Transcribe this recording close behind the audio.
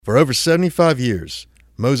For over 75 years,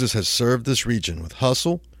 Moses has served this region with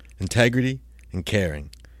hustle, integrity, and caring.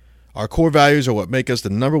 Our core values are what make us the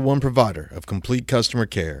 #1 provider of complete customer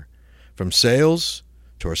care, from sales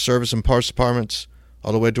to our service and parts departments,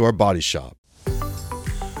 all the way to our body shop.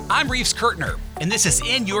 I'm Reeves Kurtner, and this is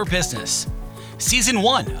In Your Business. Season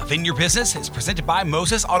 1 of In Your Business is presented by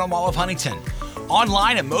Moses Auto Mall of Huntington,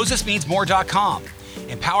 online at mosesmeansmore.com,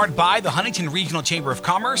 empowered by the Huntington Regional Chamber of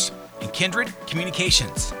Commerce and Kindred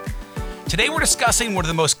Communications. Today we're discussing one of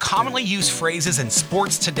the most commonly used phrases in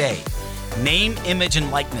sports today, name, image, and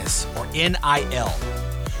likeness, or NIL.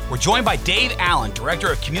 We're joined by Dave Allen,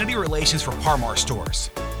 Director of Community Relations for Par-Mar Stores.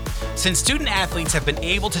 Since student athletes have been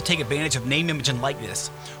able to take advantage of name, image, and likeness,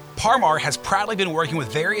 Par-Mar has proudly been working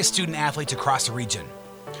with various student athletes across the region.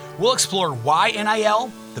 We'll explore why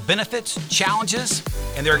NIL, the benefits, challenges,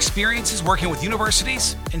 and their experiences working with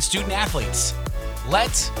universities and student athletes.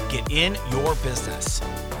 Let's get in your business.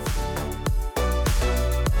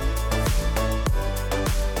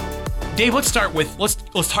 Dave, let's start with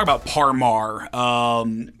let's talk about Par-Mar.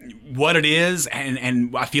 What it is,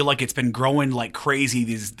 and I feel like it's been growing like crazy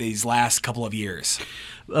these last couple of years.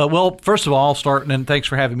 Well, first of all, I'll start, and thanks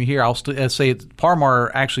for having me here. I'll say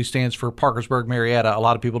Par-Mar actually stands for Parkersburg Marietta. A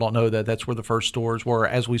lot of people don't know that. That's where the first stores were.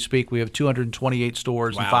 As we speak, we have 228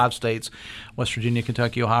 stores in 5 states, West Virginia,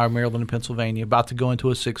 Kentucky, Ohio, Maryland, and Pennsylvania, about to go into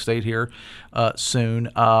a 6th state here soon.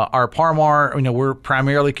 Our Par-Mar, we're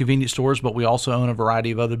primarily convenience stores, but we also own a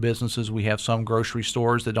variety of other businesses. We have some grocery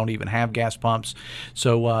stores that don't even have gas pumps.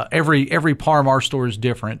 So every Par-Mar store is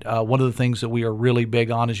different. One of the things that we are really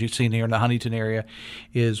big on, as you've seen here in the Huntington area,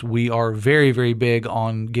 is we are very, very big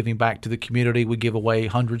on giving back to the community. We give away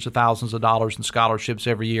hundreds of thousands of dollars in scholarships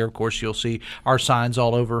every year. Of course, you'll see our signs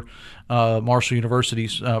all over Marshall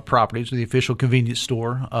University's properties, the official convenience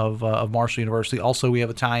store of Marshall University. Also, we have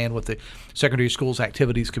a tie-in with the Secondary Schools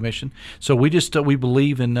Activities Commission. So we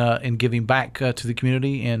believe in giving back to the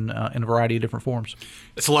community in a variety of different forms.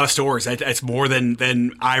 It's a lot of stores. It's more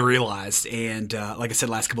than I realized. And like I said,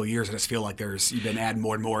 last couple of years, I just feel like you've been adding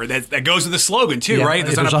more and more. That goes with the slogan too, right?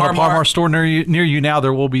 There's a Par-Mar store near you now.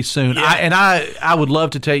 There will be soon. Yeah. I would love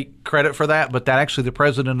to take credit for that, but that actually the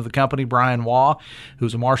president of the company, Brian Waugh,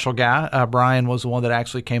 who's a Marshall guy, Brian was the one that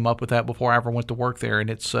actually came up with that before I ever went to work there, and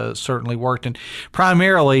it's certainly worked. And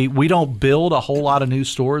primarily, we don't build a whole lot of new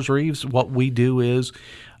stores, Reeves. What we do is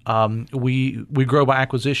we grow by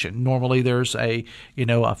acquisition. Normally, there's a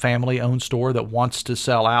family-owned store that wants to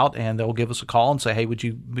sell out, and they'll give us a call and say, "Hey, would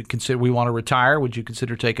you consider? We want to retire. Would you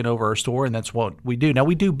consider taking over our store?" And that's what we do. Now,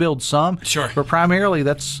 we do build some, sure, but primarily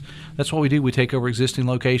that's what we do. We take over existing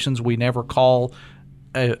locations. We never call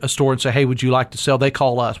a store and say, "Hey, would you like to sell?" They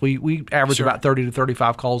call us. We average sure, about 30 to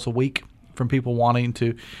 35 calls a week from people wanting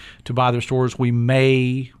to buy their stores. We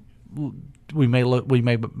may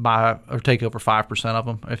buy or take over 5% of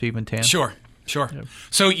them, if even 10. Sure. Yeah.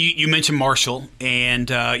 So you mentioned Marshall, and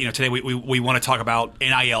today we want to talk about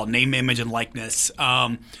NIL, name, image, and likeness.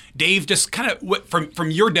 Dave, just kind of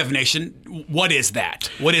from your definition, what is that?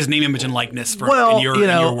 What is name, image, and likeness? In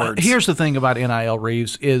your words? Here's the thing about NIL,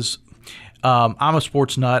 Reeves, is I'm a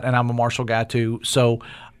sports nut and I'm a Marshall guy too, so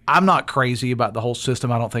I'm not crazy about the whole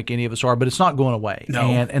system. I don't think any of us are, but it's not going away. No.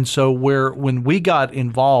 And so when we got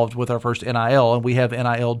involved with our first NIL, and we have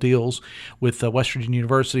NIL deals with West Virginia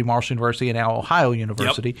University, Marshall University, and now Ohio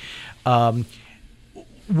University. Yep.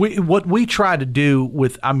 What we try to do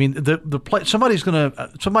with, somebody is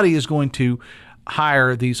going to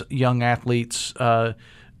hire these young athletes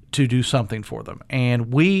to do something for them.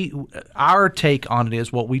 And our take on it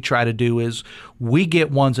is what we try to do is we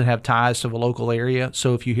get ones that have ties to the local area.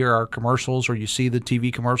 So if you hear our commercials or you see the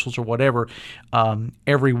TV commercials or whatever,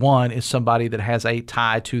 every one is somebody that has a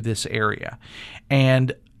tie to this area.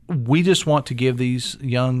 And we just want to give these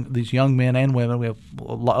young men and women. We have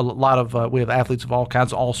we have athletes of all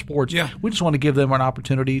kinds, all sports. Yeah. We just want to give them an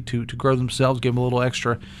opportunity to grow themselves, give them a little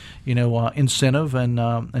extra, incentive,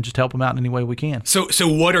 and just help them out in any way we can. So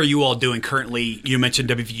what are you all doing currently? You mentioned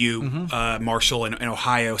WVU, Marshall, and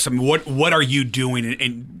Ohio. So what are you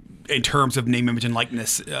doing in terms of name, image, and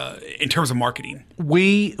likeness, in terms of marketing?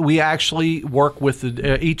 We actually work with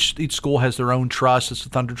each school has their own trust. It's the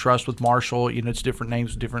Thunder Trust with Marshall. It's different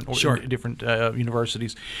names, different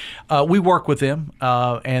universities. We work with them,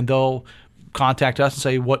 and they'll contact us and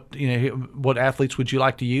say what athletes would you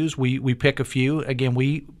like to use. We pick a few. Again,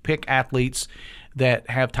 we pick athletes that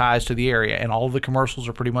have ties to the area, and all of the commercials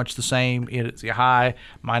are pretty much the same. It's hi,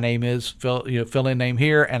 my name is fill in name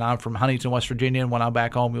here, and I'm from Huntington, West Virginia. And when I'm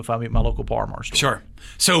back home, you'll find me at my local Par-Mar store. Sure.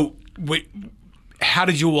 So how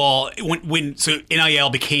did you all when so NIL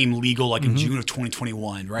became legal like in June of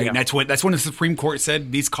 2021, right? Yeah. And that's when the Supreme Court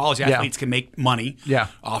said these college athletes can make money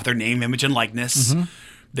off their name, image, and likeness.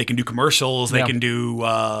 They can do commercials. They can do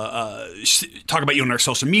talk about you on their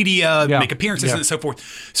social media, make appearances, and so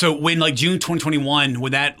forth. So when like June 2021,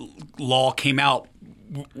 when that law came out,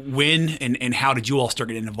 when and how did you all start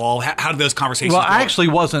getting involved? How did those conversations Well, go? I actually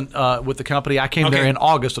wasn't with the company. I came there in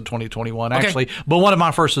August of 2021, actually. But one of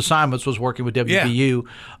my first assignments was working with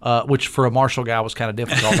WVU, which for a Marshall guy was kind of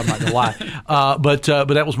difficult, I'm not going to lie. But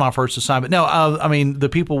that was my first assignment. No, I mean, the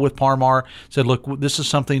people with Parmar said, look, this is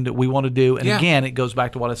something that we want to do. And again, it goes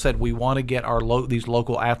back to what I said. We want to get these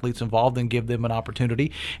local athletes involved and give them an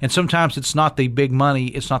opportunity. And sometimes it's not the big money,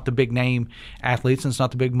 it's not the big name athletes, and it's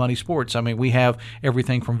not the big money sports. I mean, we have everything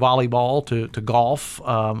from volleyball to golf,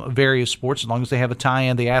 various sports, as long as they have a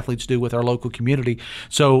tie-in, the athletes do with our local community.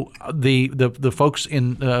 So the folks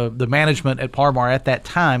in the management at Parmar at that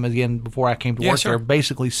time, again, before I came to work there,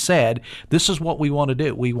 basically said, this is what we want to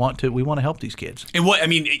do. We want to help these kids. And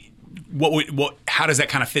how does that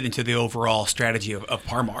kind of fit into the overall strategy of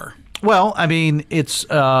Parmar? Well, I mean, it's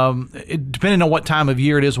depending on what time of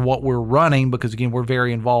year it is, what we're running, because again, we're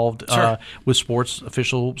very involved with sports.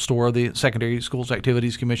 Official store of the Secondary Schools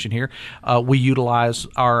Activities Commission here. We utilize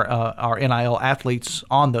our NIL athletes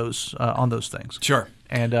on those things. Sure,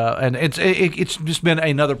 and it's just been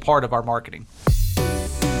another part of our marketing.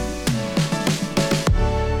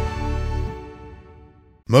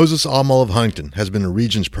 Moses Automall of Huntington has been the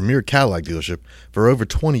region's premier Cadillac dealership for over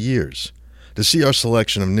 20 years. To see our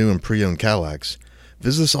selection of new and pre-owned Cadillacs,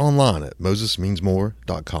 visit us online at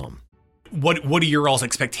mosesmeansmore.com. What are your all's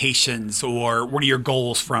expectations, or what are your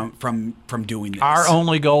goals from doing this? Our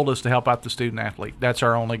only goal is to help out the student athlete. That's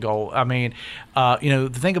our only goal. I mean, the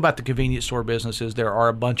thing about the convenience store business is there are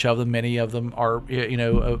a bunch of them. Many of them are,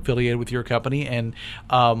 affiliated with your company, and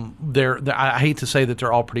I hate to say that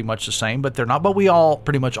they're all pretty much the same, but they're not. But we all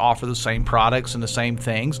pretty much offer the same products and the same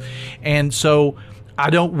things, and so.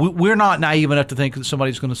 We're not naive enough to think that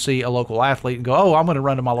somebody's going to see a local athlete and go, oh, I'm going to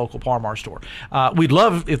run to my local Parmar store. We'd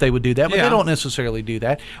love if they would do that, but they don't necessarily do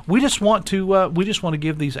that. We just want to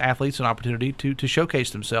give these athletes an opportunity to showcase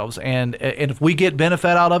themselves, and if we get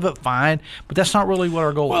benefit out of it, fine. But that's not really what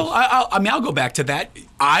our goal is. Well, I'll go back to that.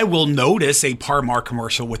 I will notice a Parmar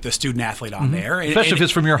commercial with the student athlete on there, especially if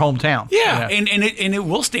it's from your hometown. Yeah, and it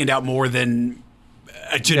will stand out more than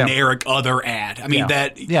a generic other ad. I mean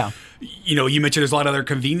you mentioned there's a lot of other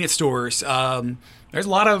convenience stores. There's a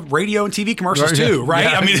lot of radio and TV commercials too, right?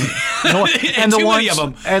 Yeah. I mean, and too many of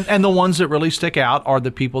them. And the ones that really stick out are the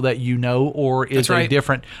people that you know, or is a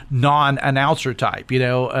different non-announcer type,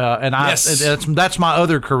 And that's my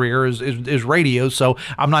other career is radio. So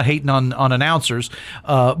I'm not hating on announcers,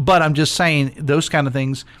 but I'm just saying those kind of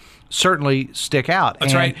things certainly stick out.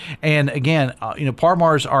 That's right. And again,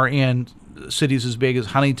 Parmars are in cities as big as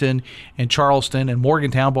Huntington and Charleston and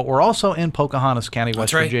Morgantown, but we're also in Pocahontas County,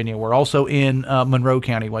 West Virginia. We're also in Monroe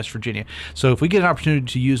County, West Virginia. So if we get an opportunity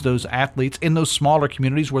to use those athletes in those smaller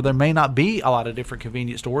communities where there may not be a lot of different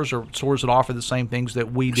convenience stores or stores that offer the same things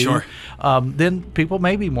that we do, then people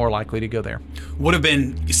may be more likely to go there. What have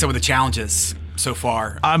been some of the challenges so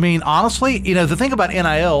far? I mean, honestly, the thing about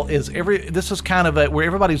NIL is this is kind of where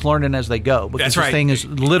everybody's learning as they go. Because this thing is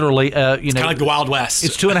literally, it's kind of like the Wild West.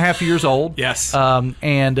 It's 2.5 years old. Yes.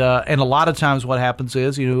 And a lot of times what happens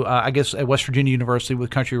is, I guess at West Virginia University with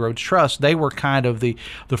Country Roads Trust, they were kind of the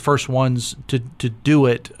first ones to do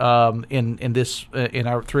it in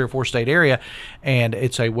our 3 or 4 state area, and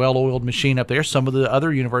it's a well-oiled machine up there. Some of the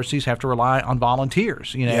other universities have to rely on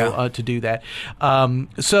volunteers, to do that.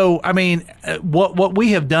 So I mean. What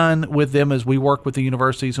we have done with them is we work with the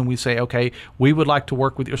universities and we say, okay, we would like to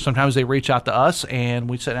work with you. Sometimes they reach out to us and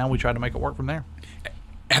we sit down and we try to make it work from there.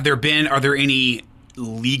 Are there any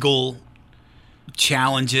legal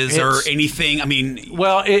challenges or anything? I mean,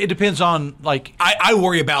 well, it depends on I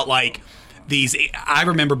worry about these. I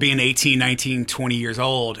remember being 18, 19, 20 years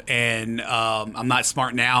old, and I'm not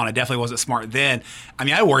smart now, and I definitely wasn't smart then. I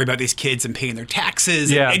mean, I worry about these kids and paying their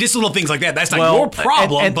taxes and just little things like that. That's not your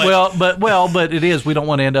problem. But it is. We don't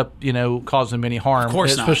want to end up, causing them any harm. Of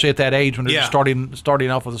course especially not. at that age when they're starting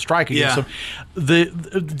off with a strike against them.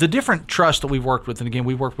 The different trusts that we've worked with, and again,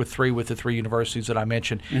 we worked with the 3 universities that I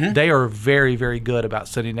mentioned. Mm-hmm. They are very, very good about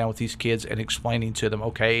sitting down with these kids and explaining to them,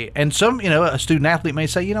 okay. And some, a student athlete may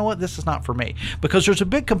say, you know what, this is not for me. me, because there's a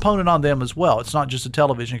big component on them as well. It's not just a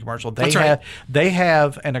television commercial. That's right. They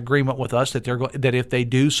have an agreement with us that that if they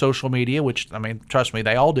do social media, which I mean, trust me,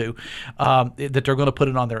 they all do, that they're going to put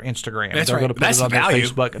it on their Instagram. That's they're right. going to put That's it on the their value,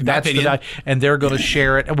 Facebook. in my That's the opinion. value, and they're going to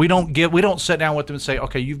share it. And we don't sit down with them and say,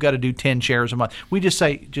 okay, you've got to do 10 shares a month. We just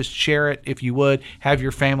say, just share it if you would. Have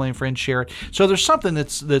your family and friends share it. So there's something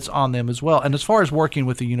that's on them as well. And as far as working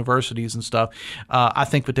with the universities and stuff, I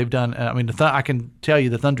think what they've done. I mean, I can tell you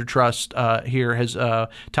the Thunder Trust here has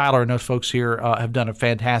Tyler and those folks here have done a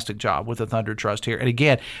fantastic job with the Thunder Trust here. And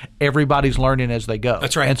again, everybody's learning as they go.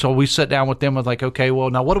 That's right. And so we sit down with them and like, okay, well,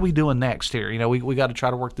 now what are we doing next here? You know, we got to try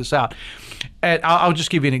to work this out. And I'll just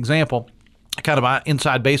give you an example. Kind of an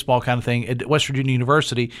inside baseball kind of thing. At West Virginia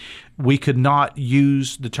University, we could not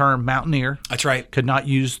use the term Mountaineer. That's right. Could not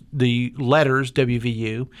use the letters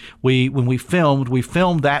WVU. When we filmed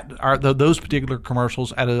those particular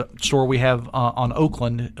commercials at a store we have on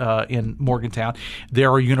Oakland in Morgantown.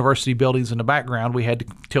 There are university buildings in the background. We had to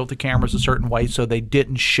tilt the cameras a certain way so they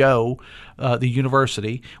didn't show the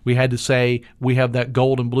university. We had to say we have that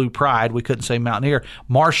gold and blue pride. We couldn't say Mountaineer.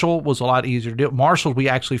 Marshall was a lot easier to do. Marshall, we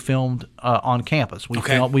actually filmed on campus.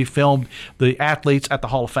 We filmed the athletes at the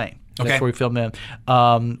Hall of Fame. Okay. That's where we filmed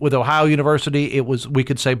them. With Ohio University, we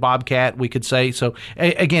could say Bobcat. We could say so.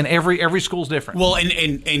 Again, every school's different. Well,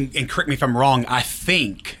 and correct me if I'm wrong. I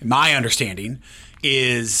think my understanding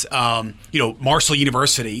is, Marshall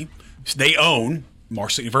University. They own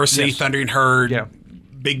Marshall University, Yes. Thunder and Herd, Yeah.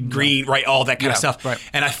 Big Green, right? All that kind of stuff. Right.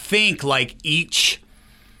 And I think like each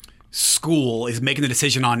school is making the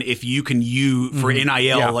decision on if you can for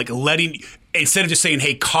NIL, like letting, instead of just saying,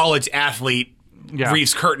 hey, college athlete. Yeah.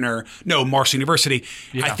 Reeves Kirtner, no, Marshall University.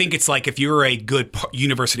 Yeah. I think it's like if you're a good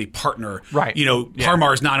university partner, Right.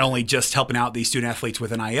 Parmar is not only just helping out these student athletes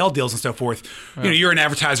with NIL deals and so forth. You're an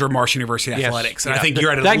advertiser of Marshall University Yes. Athletics, and Yeah. I think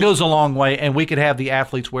you're at that goes a long way. And we could have the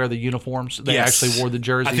athletes wear the uniforms. They Yes. actually wore the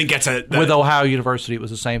jerseys. I think that's with Ohio University, it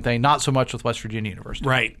was the same thing. Not so much with West Virginia University.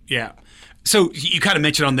 right. Yeah. So you kind of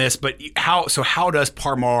mentioned on this, but how does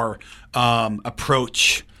Parmar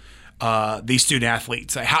approach? These student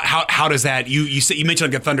athletes, how does that? You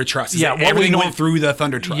mentioned like the Thunder Trust. Everything went through the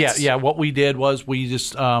Thunder Trust. Yeah. What we did was we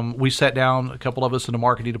just we sat down, a couple of us in the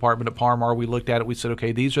marketing department at Parmar. We looked at it. We said,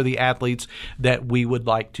 okay, these are the athletes that we would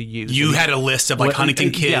like to use. You had a list of like Huntington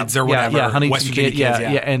kids or whatever. Yeah, Huntington West Virginia kids.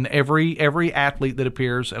 Yeah. And every athlete that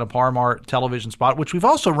appears in a Parmar television spot, which we've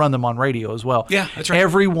also run them on radio as well. Yeah, that's right.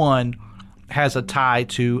 Everyone has a tie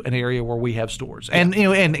to an area where we have stores, and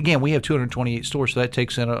and again we have 228 stores, so that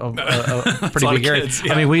takes in a pretty big area. Kids,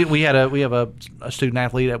 yeah. I mean, we have a student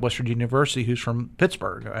athlete at West Virginia University who's from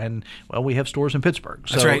Pittsburgh, and well, we have stores in Pittsburgh,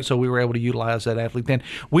 so That's right. so we were able to utilize that athlete. Then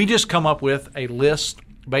we just come up with a list.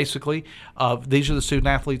 Basically, these are the student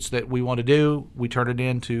athletes that we want to do. We turn it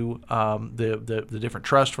into the different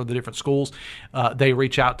trusts for the different schools. They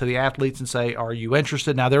reach out to the athletes and say, "Are you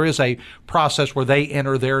interested?" Now there is a process where they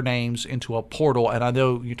enter their names into a portal, and I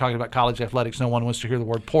know you're talking about college athletics. No one wants to hear the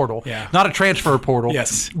word portal. Yeah. Not a transfer portal.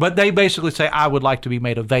 Yes. But they basically say, "I would like to be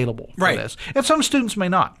made available for Right. this," and some students may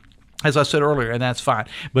not. As I said earlier, and that's fine.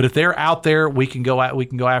 But if they're out there, we can go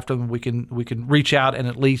after them. We can reach out and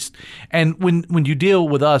at least. And when you deal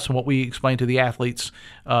with us and what we explain to the athletes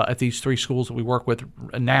at these three schools that we work with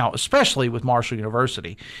now, especially with Marshall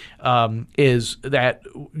University, is that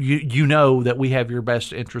you know that we have your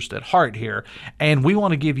best interest at heart here, and we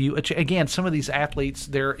want to give you again some of these athletes.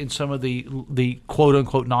 They're in some of the quote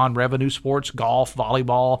unquote non-revenue sports, golf,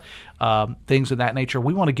 volleyball. Things of that nature.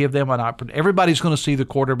 We want to give them an opportunity. Everybody's going to see the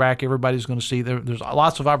quarterback. Everybody's going to see there's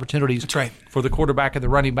lots of opportunities. That's right. For the quarterback and the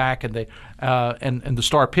running back and the and the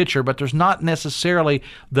star pitcher, but there's not necessarily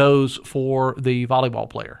those for the volleyball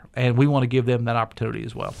player, and we want to give them that opportunity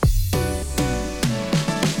as well.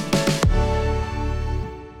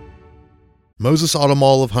 Moses Auto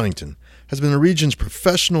Mall of Huntington has been the region's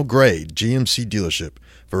professional grade GMC dealership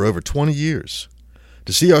for over 20 years.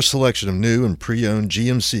 To see our selection of new and pre-owned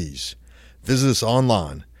GMCs, visit us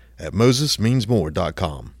online at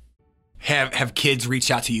mosesmeansmore.com. Have kids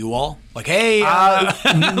reached out to you all? Like, hey, let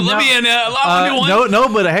me in. Do one.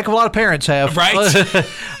 No, but a heck of a lot of parents have. Right.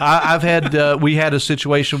 I've had we had a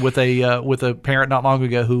situation with a parent not long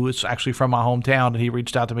ago who was actually from my hometown, and he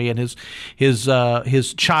reached out to me, and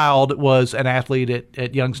his child was an athlete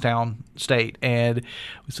at Youngstown State, and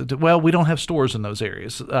we said, well, we don't have stores in those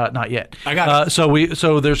areas, not yet. I got it.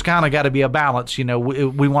 So there's kind of got to be a balance. You know,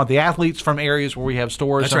 we want the athletes from areas where we have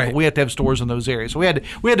stores. That's right. But we have to have stores in those areas. So we had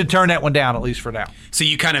to turn that one down, at least for now. So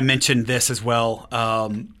you kind of mentioned this as well. How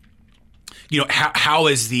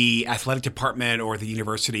is the athletic department or the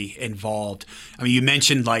university involved? I mean, you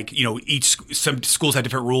mentioned some schools have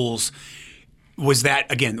different rules. Was that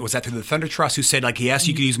through the Thunder Trust who said, like, yes,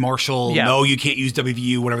 you can use Marshall, no, you can't use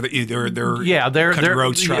WVU, whatever they're Country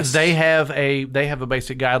Roads Trust? They have a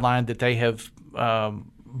basic guideline that they have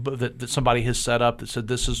that somebody has set up that said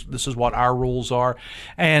this is what our rules are,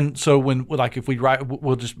 and so if we write,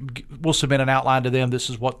 we'll submit an outline to them. This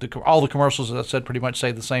is what all the commercials, as I said, pretty much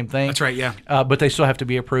say the same thing. That's right, yeah. But they still have to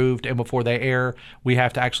be approved, and before they air, we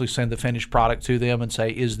have to actually send the finished product to them and say,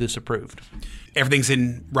 is this approved? Everything's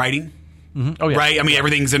in writing. Mm-hmm. Oh yeah, right. I mean,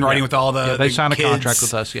 everything's in writing with all the. Yeah, they sign kids. A contract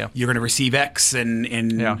with us. Yeah, you're going to receive X, and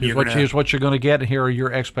here's what you're going to get, and here are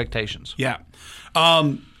your expectations. Yeah.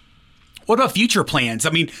 What about future plans?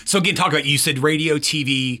 I mean, so again, you said radio,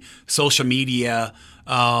 TV, social media.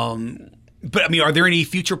 But I mean, are there any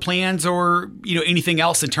future plans or anything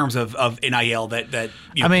else in terms of NIL that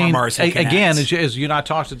Par-Mar is looking again, at? as you and I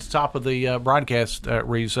talked at the top of the broadcast,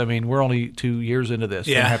 Reeves. I mean, we're only 2 years into this,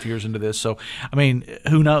 2.5 years into this. So I mean,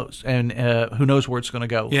 who knows? And who knows where it's going to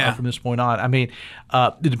go from this point on? I mean,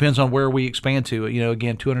 it depends on where we expand to.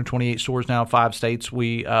 Again, 228 stores now, 5 states.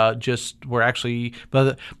 We're actually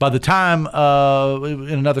by the time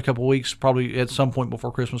in another couple of weeks, probably at some point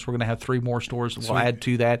before Christmas, we're going to have 3 more stores that we'll add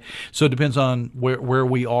to that. So it depends on where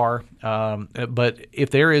we are, but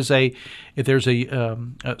if there's a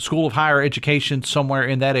school of higher education somewhere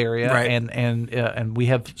in that area, right, and we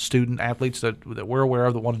have student athletes that we're aware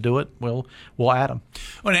of that want to do it, we'll add them.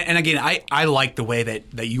 Well, and again, I like the way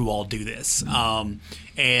that you all do this,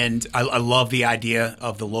 and I love the idea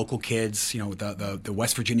of the local kids, the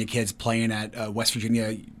West Virginia kids playing at West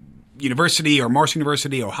Virginia University or Marshall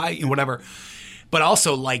University or whatever. But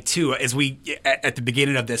also, too, as we at the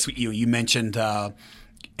beginning of this, you mentioned,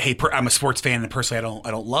 hey, I'm a sports fan, and personally,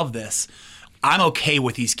 I don't love this. I'm okay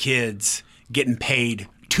with these kids getting paid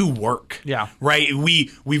to work. Yeah. Right.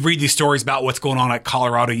 We read these stories about what's going on at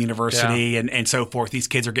Colorado University and so forth. These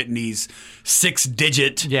kids are getting these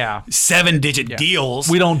 6-digit, 7-digit deals.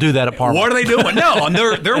 We don't do that at Par-Mar. What are they doing? No, and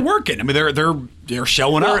they're working. I mean, they're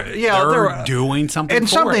showing up. They're doing something. And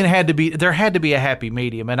something it. had to be. There had to be a happy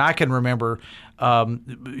medium. And I can remember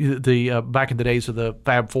the back in the days of the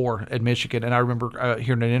Fab Four at Michigan, and I remember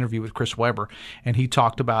hearing an interview with Chris Webber, and he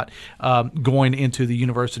talked about going into the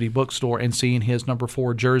university bookstore and seeing his number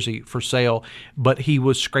 4 jersey for sale, but he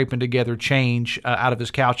was scraping together change out of his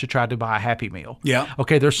couch to try to buy a Happy Meal. Yeah.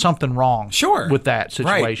 Okay, there's something wrong. with that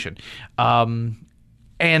situation. Right.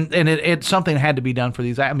 And it something had to be done for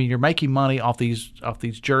these. I mean, you're making money off these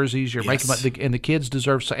jerseys. You're making money, and the kids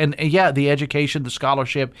deserve. And the education, the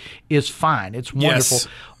scholarship is fine. It's wonderful,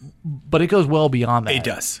 but it goes well beyond that. It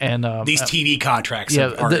does. And these TV contracts,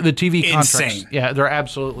 are the TV contracts, insane. Yeah, they're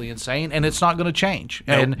absolutely insane, and it's not going to change.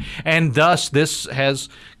 Nope. And thus this has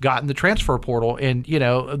gotten the transfer portal, and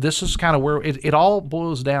this is kind of where it all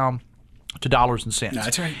boils down to dollars and cents.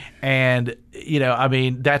 That's right. And I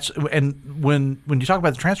mean, when you talk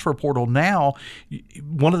about the transfer portal now,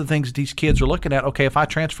 one of the things that these kids are looking at, okay, if I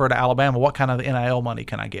transfer to Alabama, what kind of NIL money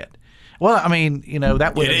can I get? Well, I mean,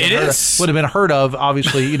 that would have been heard of,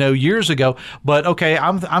 obviously, years ago. But okay,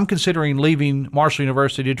 I'm considering leaving Marshall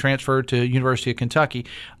University to transfer to University of Kentucky.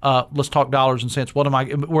 Let's talk dollars and cents. What am I?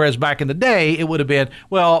 Whereas back in the day, it would have been,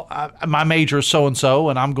 well, my major is so and so,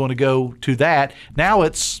 and I'm going to go to that. Now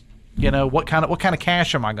it's what kind of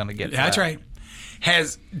cash am I going to get? That's right.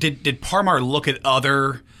 Did Par-Mar look at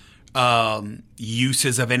other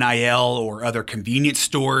uses of NIL or other convenience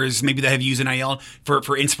stores maybe that have used NIL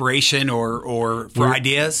for inspiration or for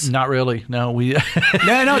ideas? Not really. No, we.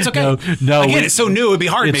 No, it's okay. No. Again, it's so new. It'd be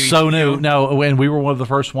hard. It's so new. No, and we were one of the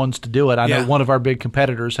first ones to do it. I know one of our big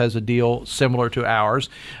competitors has a deal similar to ours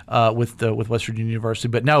with West Virginia University.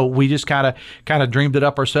 But no, we just kind of dreamed it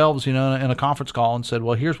up ourselves, in a conference call and said,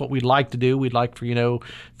 well, here's what we'd like to do. We'd like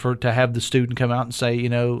for to have the student come out and say,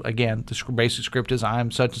 again, the basic script is I'm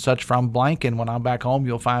such and such from blank, and when I'm back home,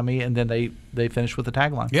 you'll find me. And then they finish with the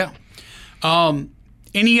tagline. Yeah.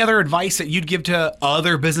 Any other advice that you'd give to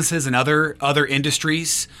other businesses and other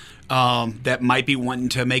industries that might be wanting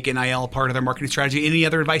to make NIL part of their marketing strategy? Any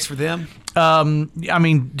other advice for them? I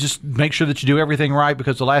mean, just make sure that you do everything right,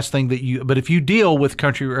 because the last thing but if you deal with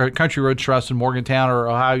Country Roads Trust in Morgantown or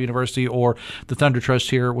Ohio University or the Thunder Trust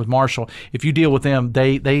here with Marshall, if you deal with them,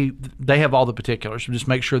 they have all the particulars. So just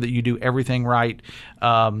make sure that you do everything right.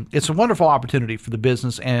 It's a wonderful opportunity for the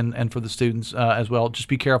business and for the students as well. Just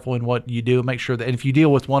be careful in what you do. Make sure that, and if you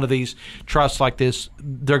deal with one of these trusts like this,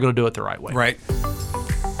 they're going to do it the right way. Right.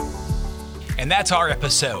 And that's our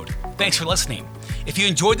episode. Thanks for listening. If you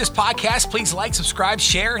enjoyed this podcast, please like, subscribe,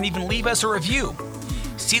 share, and even leave us a review.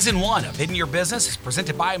 Season 1 of In Your Business is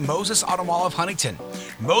presented by Moses Auto Mall of Huntington,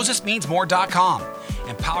 MosesMeansMore.com,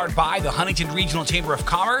 and powered by the Huntington Regional Chamber of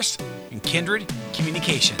Commerce and Kindred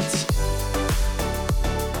Communications.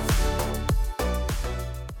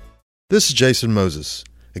 This is Jason Moses,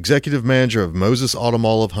 Executive Manager of Moses Auto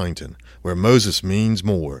Mall of Huntington, where Moses means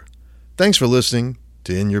more. Thanks for listening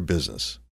to In Your Business.